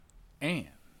And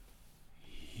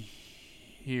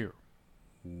here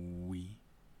we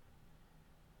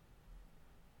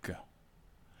go.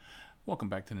 Welcome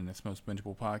back to the Next Most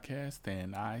Bingeable Podcast,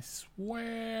 and I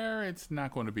swear it's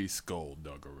not going to be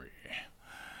skullduggery.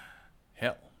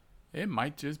 Hell, it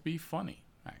might just be funny.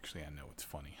 Actually, I know it's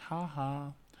funny. Ha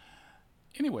ha.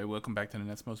 Anyway, welcome back to the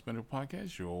Next Most Bingeable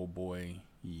Podcast. Your old boy,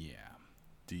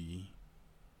 DC.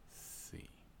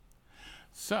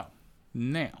 So,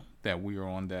 now that we are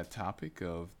on that topic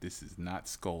of this is not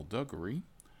skullduggery,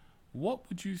 what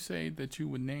would you say that you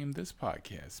would name this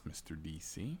podcast, Mr.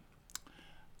 DC?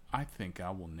 I think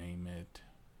I will name it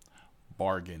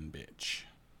BargainBish.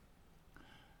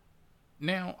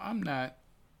 Now, I'm not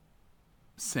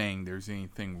saying there's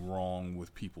anything wrong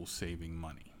with people saving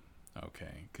money,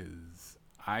 okay? Because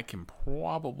I can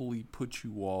probably put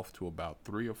you off to about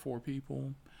 3 or 4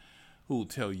 people who will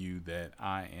tell you that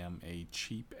I am a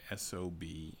cheap SOB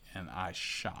and I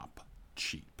shop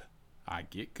cheap. I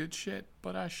get good shit,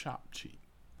 but I shop cheap.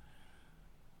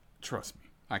 Trust me,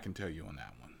 I can tell you on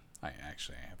that one. I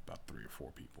have about 3 or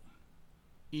 4 people.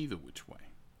 Either which way.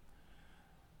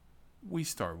 We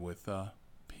start with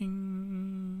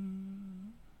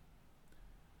ping.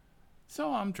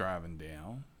 So I'm driving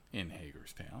down in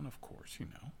Hagerstown, of course, you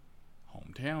know,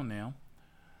 hometown now.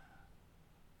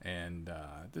 And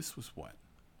this was what?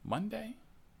 Monday?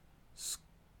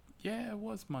 Yeah, it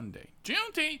was Monday.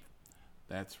 Juneteenth!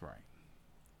 That's right.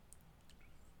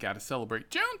 Got to celebrate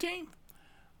Juneteenth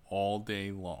all day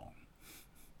long.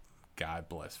 God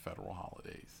bless federal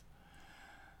holidays.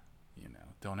 You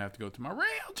know, don't have to go to my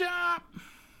real job.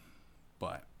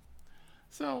 But,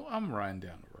 so I'm riding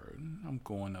down the road. I'm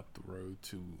going up the road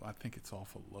to, I think it's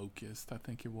off of Locust, I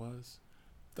think it was.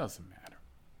 Doesn't matter.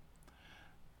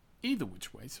 Either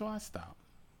which way, so I stop,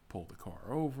 pull the car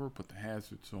over, put the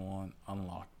hazards on,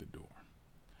 unlock the door.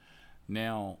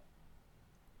 Now,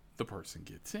 the person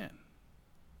gets in.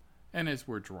 And as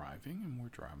we're driving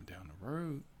down the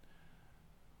road,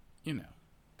 you know,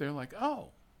 they're like, oh,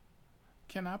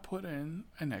 can I put in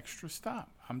an extra stop?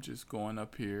 I'm just going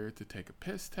up here to take a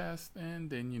piss test,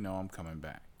 and then, you know, I'm coming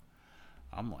back.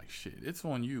 I'm like, shit, it's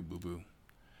on you, boo-boo.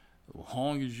 As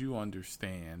long as you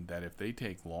understand that if they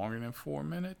take longer than 4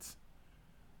 minutes,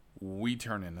 we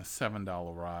turn in a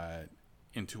 $7 ride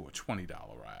into a $20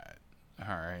 ride.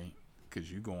 All right?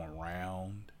 Because you're going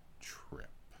round trip.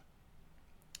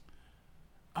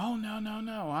 Oh,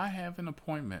 no. I have an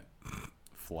appointment.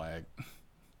 Flag.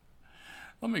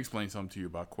 Let me explain something to you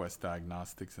about Quest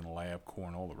Diagnostics and LabCorp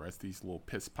and all the rest of these little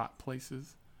piss pot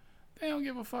places. They don't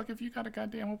give a fuck if you got a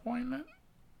goddamn appointment.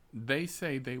 They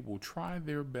say they will try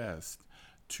their best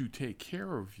to take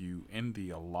care of you in the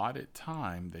allotted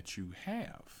time that you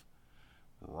have.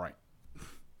 Right.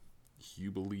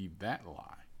 You believe that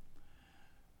lie.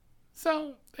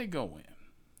 So they go in.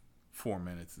 4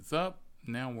 minutes is up.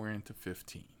 Now we're into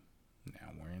 15. Now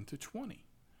we're into 20.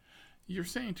 You're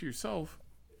saying to yourself,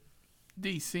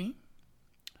 DC,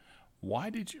 why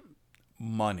did you...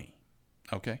 Money.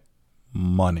 Okay?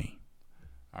 Money.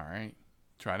 All right?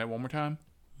 Try that one more time.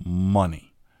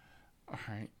 Money. All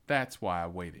right? That's why I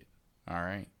waited. All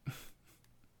right?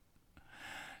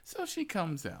 So she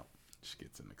comes out. She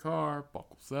gets in the car,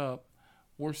 buckles up.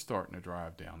 We're starting to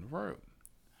drive down the road.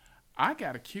 I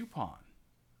got a coupon.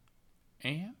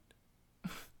 And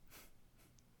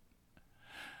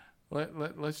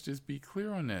let's just be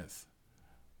clear on this.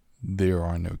 There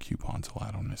are no coupons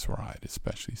allowed on this ride,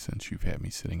 especially since you've had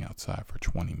me sitting outside for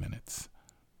 20 minutes.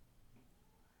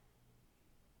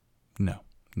 No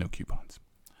coupons.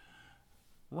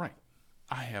 Right.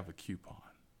 I have a coupon.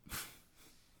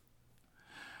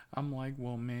 I'm like,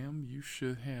 well, ma'am, you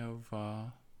should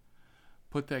have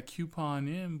put that coupon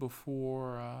in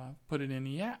before put it in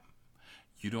the app.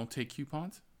 You don't take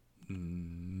coupons?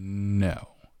 No.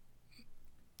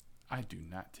 I do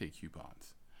not take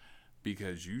coupons.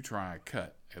 Because you try and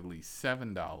cut at least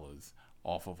 $7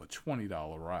 off of a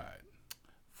 $20 ride.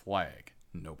 Flag.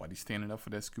 Nobody's standing up for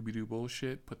that Scooby-Doo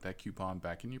bullshit. Put that coupon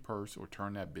back in your purse or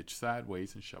turn that bitch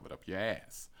sideways and shove it up your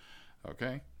ass.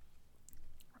 Okay?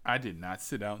 I did not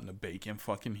sit out in the baking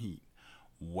fucking heat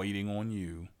waiting on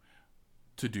you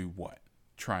to do what?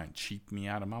 Try and cheat me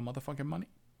out of my motherfucking money?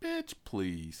 Bitch,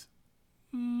 please.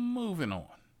 Moving on.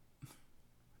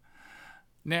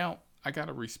 Now, I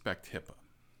gotta respect HIPAA.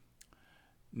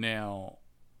 Now,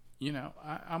 you know,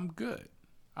 I'm good.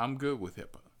 I'm good with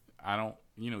HIPAA. I don't,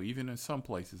 you know, even in some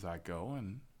places I go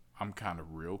and I'm kind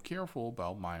of real careful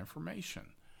about my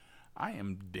information. I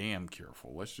am damn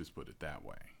careful. Let's just put it that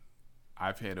way.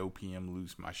 I've had OPM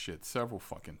lose my shit several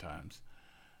fucking times.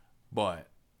 But,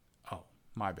 oh,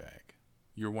 my bag.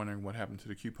 You're wondering what happened to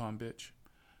the coupon, bitch?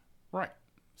 Right.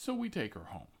 So we take her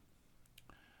home.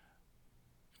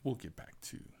 We'll get back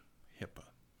to HIPAA.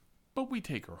 But we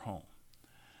take her home.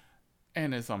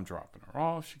 And as I'm dropping her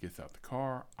off, she gets out the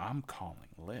car. I'm calling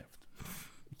Lyft.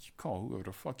 You call whoever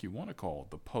the fuck you want to call.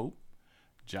 The Pope,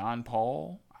 John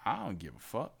Paul. I don't give a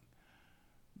fuck.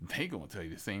 They gonna tell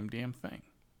you the same damn thing.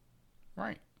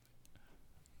 Right.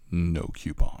 No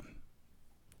coupon.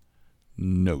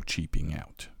 No cheaping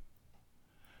out.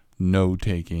 No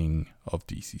taking of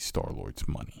DC Star-Lord's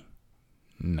money.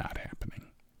 Not happening.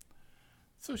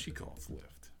 So she calls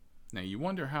Lyft. Now you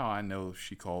wonder how I know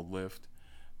she called Lyft.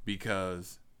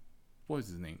 Because, what was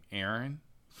his name? Aaron?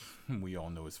 We all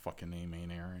know his fucking name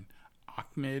ain't Aaron.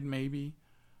 Ahmed, maybe?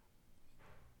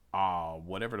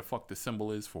 Whatever the fuck the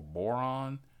symbol is for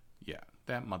boron. Yeah,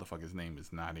 that motherfucker's name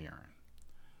is not Aaron.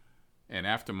 And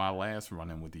after my last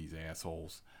run-in with these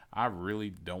assholes, I really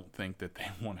don't think that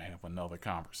they want to have another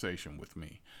conversation with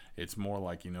me. It's more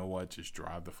like, you know what? Just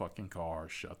drive the fucking car,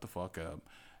 shut the fuck up,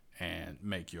 and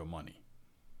make your money.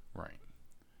 Right.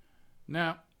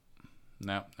 Now,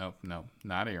 no,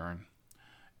 not Aaron.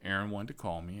 Aaron wanted to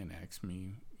call me and ask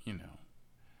me,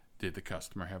 did the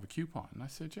customer have a coupon? And I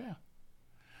said, yeah.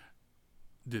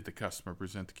 Did the customer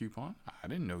present the coupon? I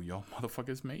didn't know y'all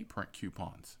motherfuckers made print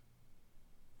coupons.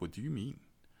 What do you mean?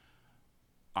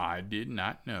 I did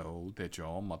not know that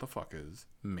y'all motherfuckers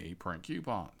made print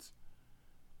coupons.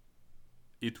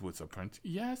 It was a print.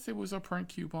 Yes, it was a print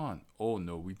coupon. Oh,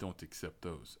 no, we don't accept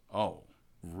those. Oh,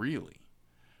 really?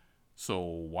 So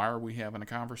why are we having a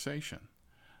conversation?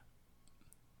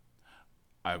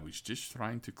 I was just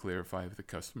trying to clarify if the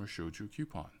customer showed you a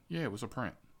coupon. Yeah, it was a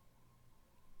print.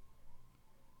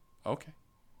 Okay.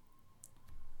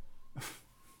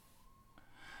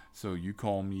 So you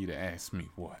call me to ask me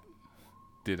what?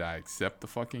 Did I accept the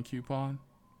fucking coupon?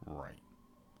 Right.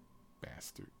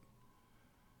 Bastard.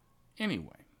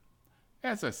 Anyway,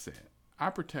 as I said, I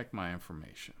protect my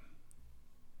information.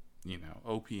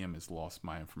 OPM has lost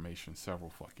my information several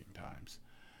fucking times.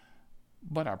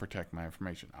 But I protect my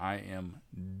information. I am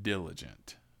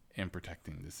diligent in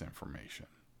protecting this information.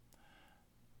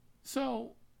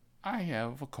 So, I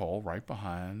have a call right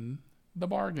behind the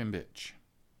bargain bitch.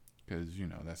 Because,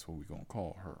 that's what we're going to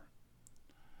call her.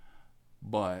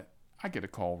 But I get a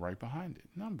call right behind it.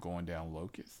 And I'm going down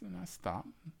Locust and I stop.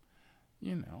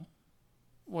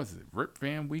 Was it Rip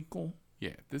Van Winkle?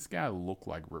 Yeah, this guy looked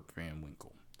like Rip Van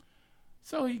Winkle.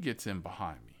 So he gets in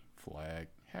behind me. Flag,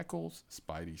 heckles,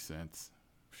 spidey sense.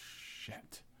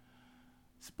 Shit.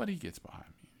 But he gets behind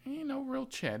me. Real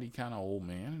chatty kind of old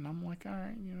man. And I'm like, all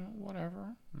right,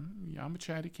 whatever. I'm a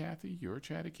chatty Cathy. You're a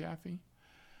chatty Cathy.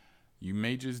 You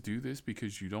may just do this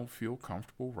because you don't feel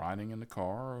comfortable riding in the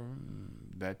car or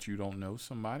that you don't know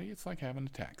somebody. It's like having a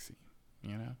taxi.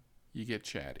 You get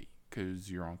chatty because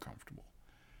you're uncomfortable.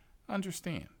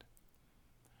 Understand.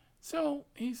 So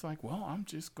he's like, well, I'm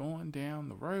just going down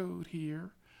the road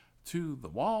here to the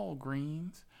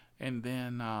Walgreens, and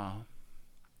then I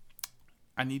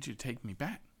need you to take me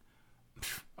back.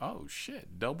 Oh,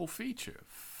 shit. Double feature.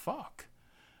 Fuck.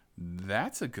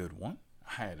 That's a good one.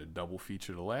 I had a double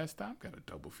feature the last time. Got a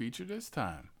double feature this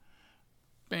time.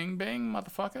 Bang, bang,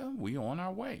 motherfucker. We on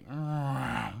our way.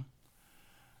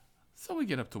 So we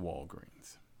get up to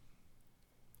Walgreens.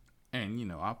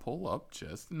 And, I pull up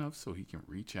just enough so he can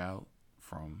reach out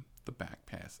from the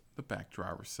back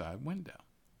driver's side window.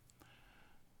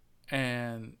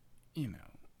 And,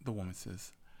 the woman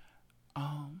says,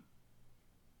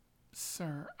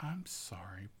 sir, I'm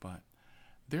sorry, but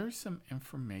there's some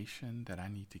information that I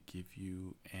need to give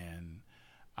you, and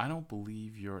I don't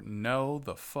believe no,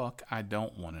 the fuck I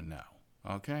don't want to know,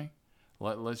 okay?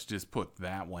 Let's just put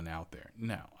that one out there.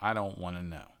 No, I don't want to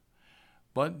know.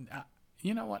 But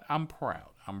you know what? I'm proud.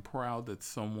 I'm proud that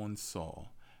someone saw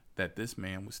that this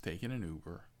man was taking an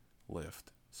Uber, Lyft.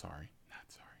 Sorry, not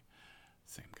sorry.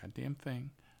 Same goddamn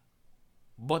thing.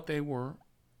 But they were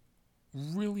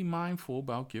really mindful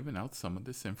about giving out some of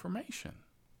this information.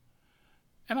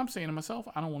 And I'm saying to myself,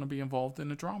 I don't want to be involved in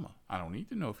the drama. I don't need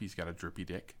to know if he's got a drippy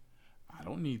dick. I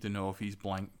don't need to know if he's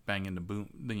banging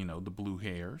the blue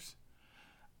hairs.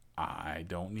 I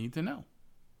don't need to know.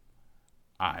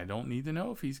 I don't need to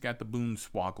know if he's got the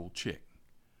boonswoggle chick.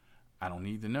 I don't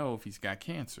need to know if he's got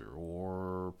cancer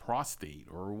or prostate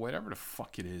or whatever the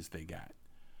fuck it is they got.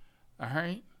 All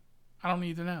right? I don't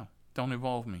need to know. Don't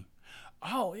involve me.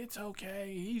 Oh, it's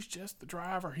okay. He's just the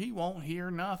driver. He won't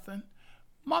hear nothing.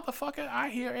 Motherfucker, I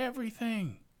hear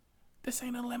everything. This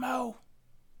ain't a limo.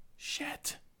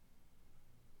 Shit.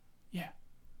 Yeah.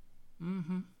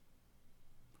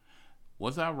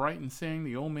 Was I right in saying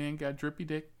the old man got drippy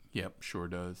dick? Yep, sure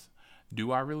does.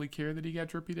 Do I really care that he got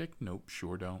drippy dick? Nope,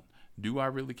 sure don't. Do I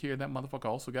really care that motherfucker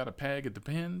also got a peg? It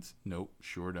depends. Nope,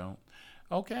 sure don't.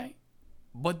 Okay,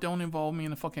 but don't involve me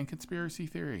in a fucking conspiracy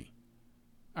theory.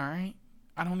 All right?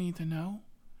 I don't need to know.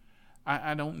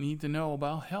 I don't need to know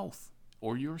about health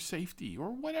or your safety or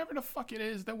whatever the fuck it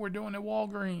is that we're doing at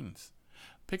Walgreens.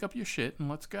 Pick up your shit and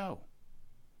let's go.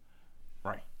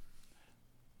 Right.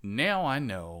 Now I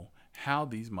know how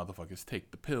these motherfuckers take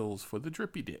the pills for the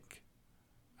drippy dick.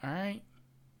 Alright?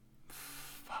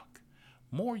 Fuck.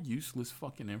 More useless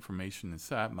fucking information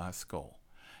inside my skull.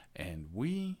 And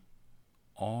we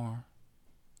are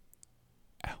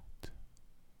out.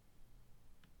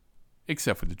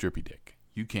 Except for the drippy dick.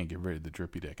 You can't get rid of the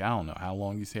drippy dick. I don't know how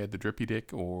long he's had the drippy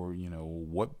dick, or,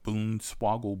 what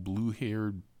boonswoggle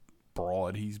blue-haired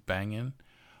broad he's banging,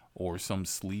 or some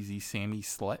sleazy Sammy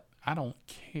slut. I don't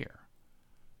care.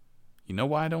 You know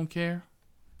why I don't care?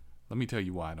 Let me tell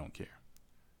you why I don't care.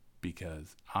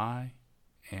 Because I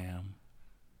am